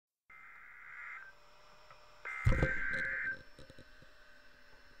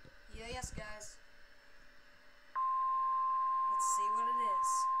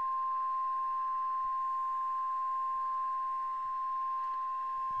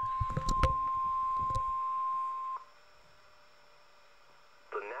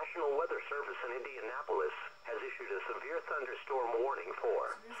Indianapolis has issued a severe thunderstorm warning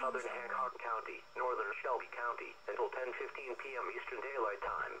for southern Hancock County, northern Shelby County, until 10:15 p.m. Eastern Daylight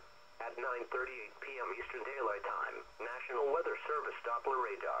Time. At 9:38 p.m. Eastern Daylight Time, National Weather Service Doppler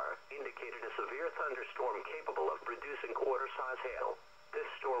radar indicated a severe thunderstorm capable of producing quarter-size hail. This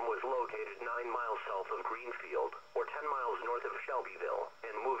storm was located 9 miles south of Greenfield, or 10 miles north of Shelbyville,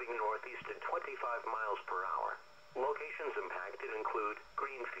 and moving northeast at 25 miles per hour. Locations impacted include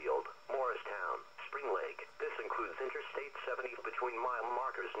Greenfield, Morristown, Spring Lake. This includes Interstate 70 between mile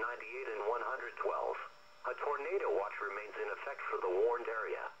markers 98 and 112. A tornado watch remains in effect for the warned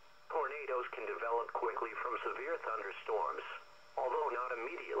area. Tornadoes can develop quickly from severe thunderstorms. Although not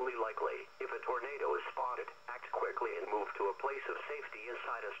immediately likely, if a tornado is spotted, act quickly and move to a place of safety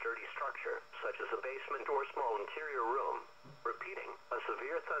inside a sturdy structure, such as a basement or small interior room. Repeating, a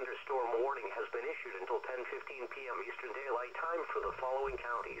severe thunderstorm warning has been issued until 10:15 p.m. Eastern Daylight Time for the following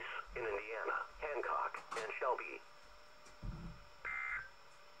counties in Indiana: Hancock and Shelby.